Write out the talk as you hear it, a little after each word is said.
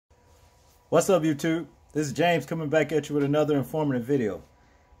What's up, YouTube? This is James coming back at you with another informative video.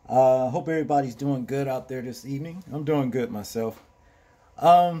 Hope everybody's doing good out there this evening. I'm doing good myself.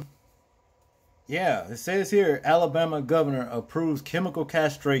 Yeah, it says here, Alabama governor approves chemical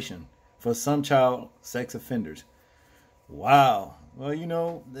castration for some child sex offenders. Wow. Well, I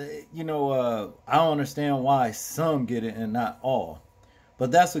don't understand why some get it and not all.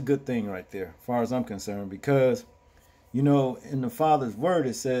 But that's a good thing right there, as far as I'm concerned, because in the Father's word,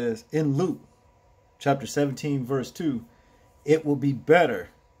 it says in Luke chapter 17, verse 2, it will be better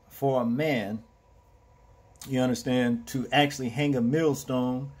for a man, you understand, to actually hang a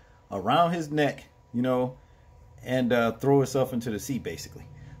millstone around his neck, and throw himself into the sea, basically.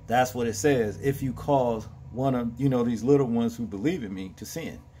 That's what it says. If you cause one of, these little ones who believe in me to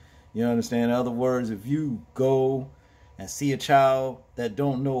sin. You understand? In other words, if you go and see a child that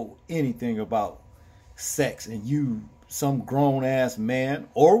don't know anything about sex and you, some grown ass man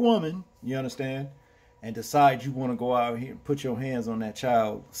or woman, you understand, and decide you want to go out here and put your hands on that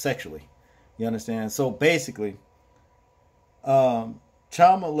child sexually, you understand? So basically, child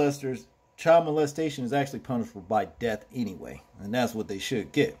molestation is actually punishable by death anyway, and that's what they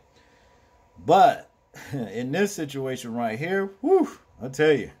should get. But in this situation right here, I'll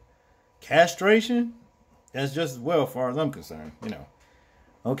tell you, castration, that's just as well, as far as I'm concerned,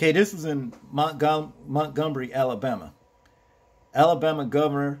 Okay, this was in Montgomery, Alabama. Alabama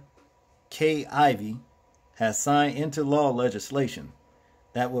Governor Kay Ivey has signed into law legislation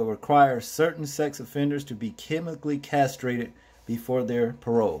that will require certain sex offenders to be chemically castrated before their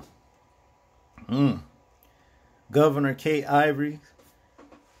parole. Governor Kay Ivey's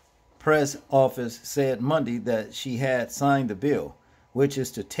press office said Monday that she had signed the bill, which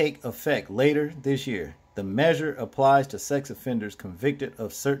is to take effect later this year. The measure applies to sex offenders convicted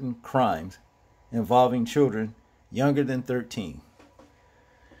of certain crimes involving children younger than 13.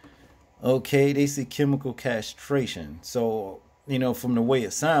 Okay, they see chemical castration. So, from the way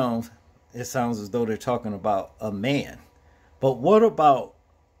it sounds as though they're talking about a man. But what about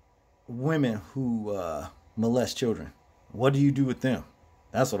women who molest children? What do you do with them?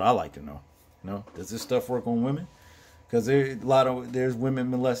 That's what I like to know. Does this stuff work on women? Because there's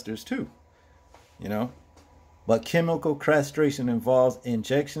women molesters too. But chemical castration involves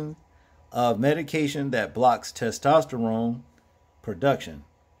injection of medication that blocks testosterone production.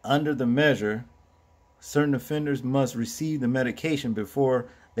 Under the measure, certain offenders must receive the medication before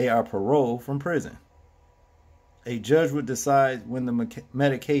they are paroled from prison. A judge would decide when the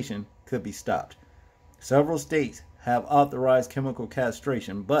medication could be stopped. Several states have authorized chemical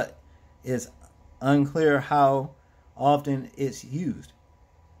castration, but it's unclear how often it's used.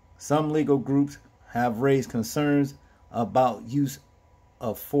 Some legal groups have raised concerns about use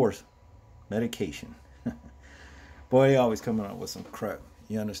of force medication. Boy, they always coming up with some crap.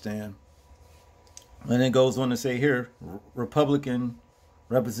 You understand? And it goes on to say here, Republican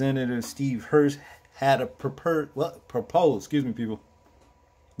Representative Steve Hurst had proposed,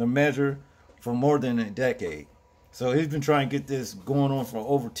 the measure for more than a decade. So he's been trying to get this going on for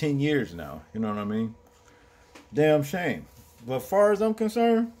over 10 years now. You know what I mean? Damn shame. But as far as I'm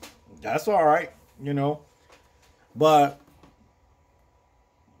concerned, that's all right, But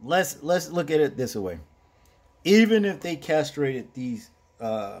let's look at it this way. Even if they castrated these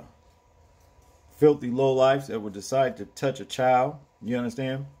filthy lowlifes that would decide to touch a child, you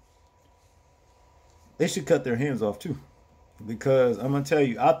understand? They should cut their hands off too. Because I'm going to tell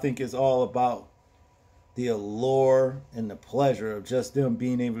you, I think it's all about the allure and the pleasure of just them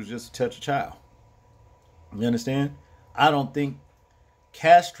being able to just touch a child. You understand? I don't think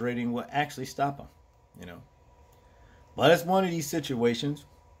castrating will actually stop them, But it's one of these situations.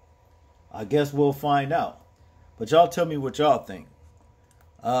 I guess we'll find out. But y'all tell me what y'all think.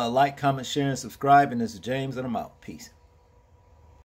 Like, comment, share, and subscribe. And this is James, and I'm out. Peace.